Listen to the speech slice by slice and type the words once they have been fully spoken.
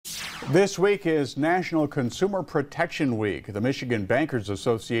This week is National Consumer Protection Week. The Michigan Bankers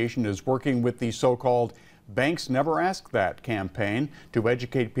Association is working with the so-called Banks Never Ask That campaign to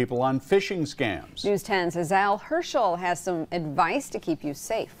educate people on phishing scams. News 10's Al Herschel has some advice to keep you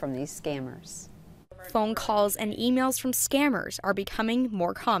safe from these scammers. Phone calls and emails from scammers are becoming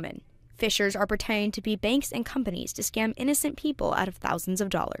more common. Phishers are pretending to be banks and companies to scam innocent people out of thousands of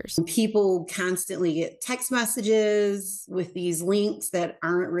dollars. People constantly get text messages with these links that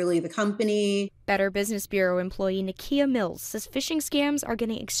aren't really the company. Better Business Bureau employee Nakia Mills says phishing scams are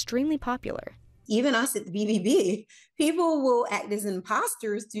getting extremely popular. Even us at the BBB, people will act as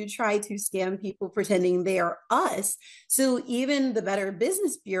imposters to try to scam people pretending they are us. So even the Better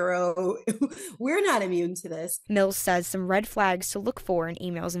Business Bureau, we're not immune to this. Mills says some red flags to look for in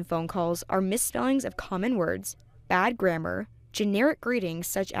emails and phone calls are misspellings of common words, bad grammar, generic greetings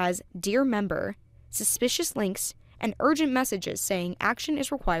such as "Dear Member," suspicious links, and urgent messages saying action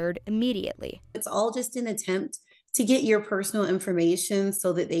is required immediately. It's all just an attempt to get your personal information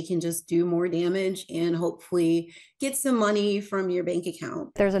so that they can just do more damage and hopefully get some money from your bank account.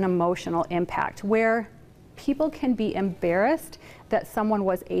 There's an emotional impact where people can be embarrassed that someone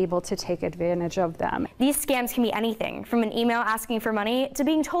was able to take advantage of them. These scams can be anything from an email asking for money to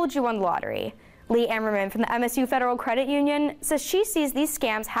being told you won the lottery. Lee Ammerman from the MSU Federal Credit Union says she sees these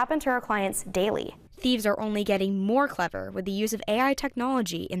scams happen to her clients daily. Thieves are only getting more clever with the use of AI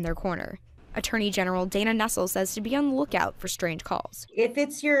technology in their corner. Attorney General Dana Nessel says to be on the lookout for strange calls. If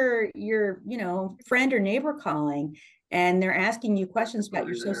it's your friend or neighbor calling and they're asking you questions about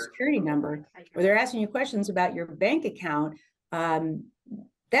your Social Security number, or they're asking you questions about your bank account,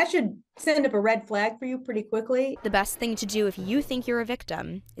 that should send up a red flag for you pretty quickly. The best thing to do if you think you're a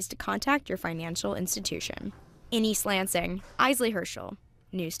victim is to contact your financial institution. In East Lansing, Isley Herschel,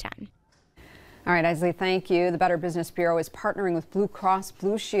 News 10. All right, Isley, thank you. The Better Business Bureau is partnering with Blue Cross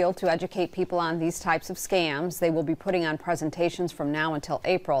Blue Shield to educate people on these types of scams. They will be putting on presentations from now until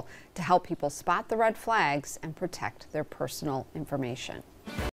April to help people spot the red flags and protect their personal information.